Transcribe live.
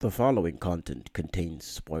The following content contains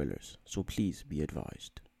spoilers, so please be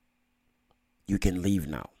advised. You can leave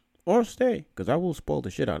now. Or stay, because I will spoil the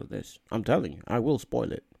shit out of this. I'm telling you, I will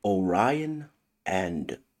spoil it. Orion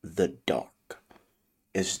and the Dark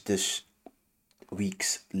is this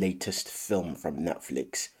week's latest film from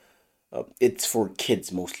Netflix. It's for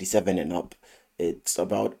kids, mostly 7 and up. It's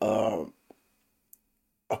about a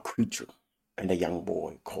creature and a young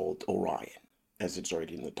boy called Orion, as it's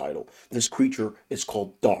already in the title. This creature is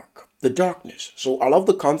called Dark, the darkness. So I love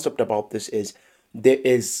the concept about this is there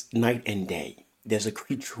is night and day. There's a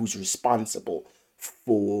creature who's responsible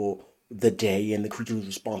for the day, and the creature who's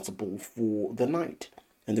responsible for the night.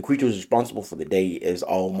 And the creature who's responsible for the day is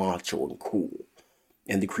all macho and cool.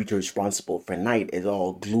 And the creature responsible for night is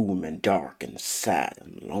all gloom and dark and sad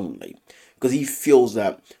and lonely. Because he feels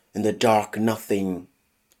that in the dark nothing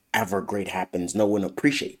ever great happens, no one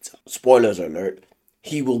appreciates him. Spoilers alert,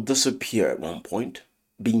 he will disappear at one point,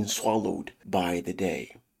 being swallowed by the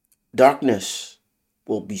day. Darkness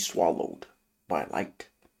will be swallowed by light.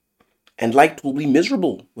 And light will be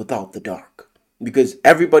miserable without the dark. Because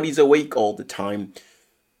everybody's awake all the time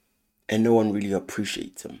and no one really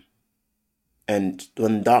appreciates him. And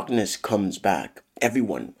when darkness comes back,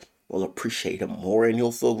 everyone will appreciate him more and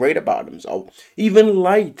he'll feel great about himself. Even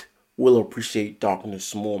light will appreciate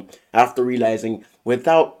darkness more after realizing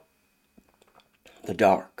without the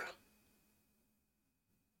dark,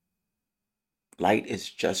 light is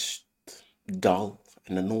just dull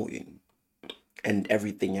and annoying and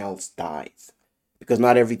everything else dies because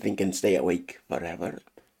not everything can stay awake forever.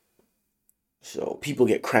 So people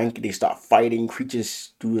get cranky, they start fighting.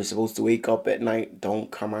 Creatures who are supposed to wake up at night don't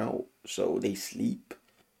come out, so they sleep.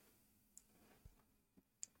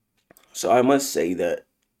 So I must say that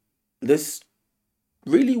this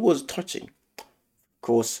really was touching, of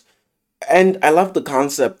course. And I love the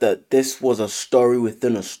concept that this was a story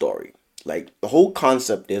within a story. Like, the whole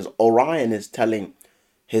concept is Orion is telling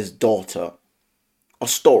his daughter a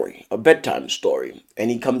story, a bedtime story. And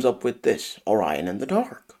he comes up with this, Orion in the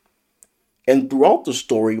Dark. And throughout the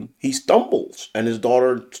story, he stumbles. And his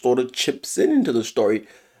daughter sort of chips into the story.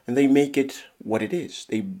 And they make it what it is.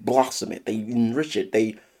 They blossom it. They enrich it.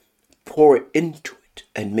 They pour it into it.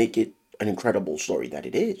 And make it an incredible story that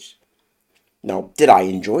it is. Now, did I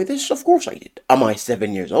enjoy this? Of course I did. Am I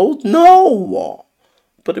 7 years old? No!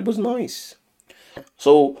 But it was nice.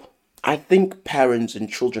 So, I think parents and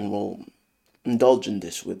children will indulge in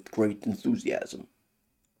this with great enthusiasm.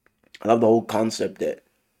 I love the whole concept that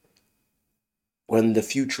when the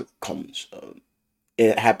future comes,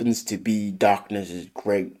 it happens to be darkness's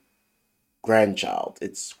great grandchild.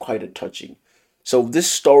 It's quite a touching. So, this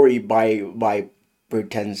story by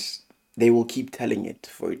pretends they will keep telling it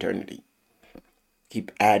for eternity.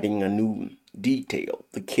 Keep adding a new detail.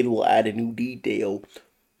 The kid will add a new detail.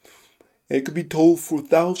 It could be told for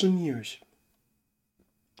 1,000 years.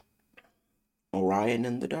 Orion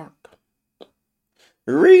in the Dark.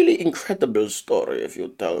 Really incredible story, if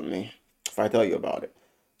you tell me. If I tell you about it.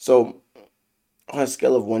 So, on a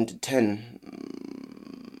scale of 1 to 10,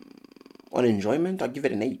 on enjoyment, I'd give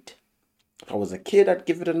it an 8. If I was a kid, I'd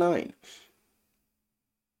give it a 9.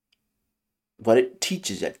 But it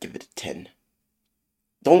teaches, I'd give it a 10.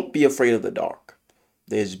 Don't be afraid of the dark.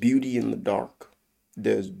 There's beauty in the dark.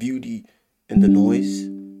 There's beauty in the noise.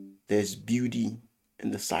 There's beauty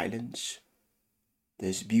in the silence.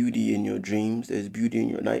 There's beauty in your dreams. There's beauty in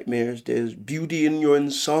your nightmares. There's beauty in your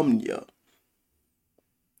insomnia.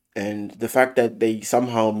 And the fact that they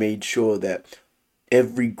somehow made sure that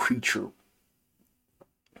every creature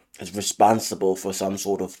is responsible for some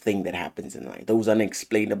sort of thing that happens in the night. Those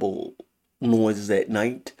unexplainable noises at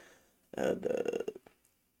night. The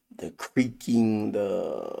creaking,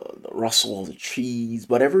 the rustle of the trees,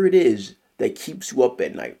 whatever it is that keeps you up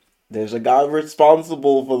at night. There's a guy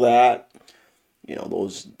responsible for that. You know,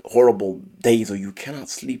 those horrible days where you cannot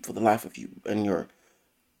sleep for the life of you and you're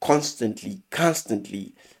constantly,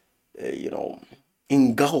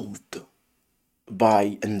 engulfed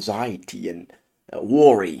by anxiety and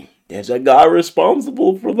worry. There's a guy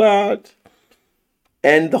responsible for that.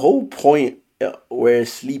 And the whole point where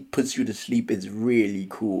sleep puts you to sleep is really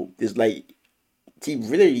cool. It's like she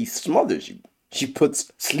really smothers you. She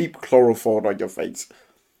puts sleep chloroform on your face,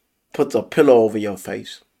 puts a pillow over your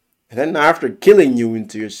face, and then after killing you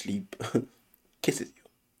into your sleep, kisses you.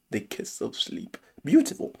 The kiss of sleep.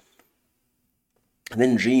 Beautiful. And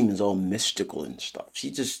then dreams all mystical and stuff.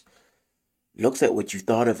 She just looks at what you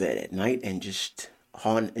thought of it at night and just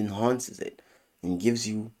enhances it and gives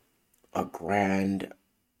you a grand.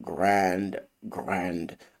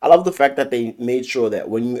 I love the fact that they made sure that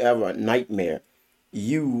when you have a nightmare,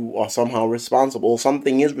 you are somehow responsible,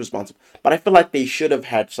 something is responsible. But I feel like they should have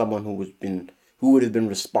had someone who would have been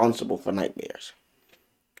responsible for nightmares.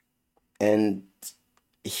 And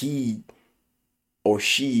he or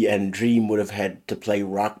she and Dream would have had to play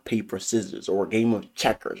rock, paper, scissors, or a game of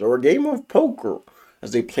checkers, or a game of poker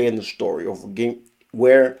as they play in the story, or a game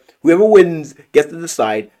where whoever wins gets to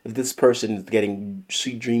decide if this person is getting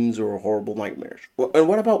sweet dreams or horrible nightmares. And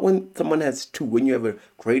what about when someone has two? When you have a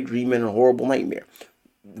great dream and a horrible nightmare,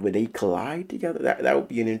 would they collide together? That would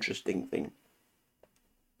be an interesting thing,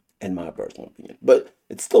 in my personal opinion. But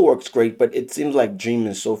it still works great. But it seems like Dream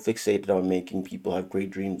is so fixated on making people have great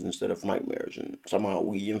dreams instead of nightmares, and somehow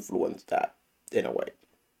we influence that in a way.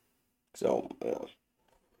 So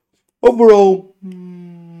overall,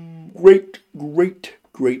 great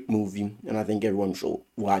movie, and I think everyone should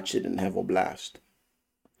watch it and have a blast.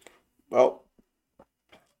 Well,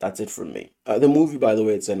 that's it from me. The movie, by the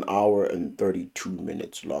way, it's an hour and 32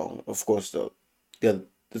 minutes long. Of course, you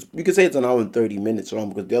could say it's an hour and 30 minutes long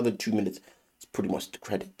because the other 2 minutes is pretty much the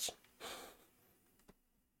credits.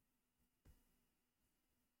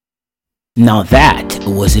 Now that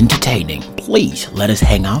was entertaining. Please let us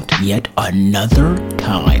hang out yet another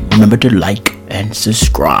time. Remember to like and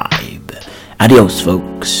subscribe. Adios,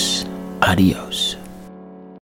 folks. Adios.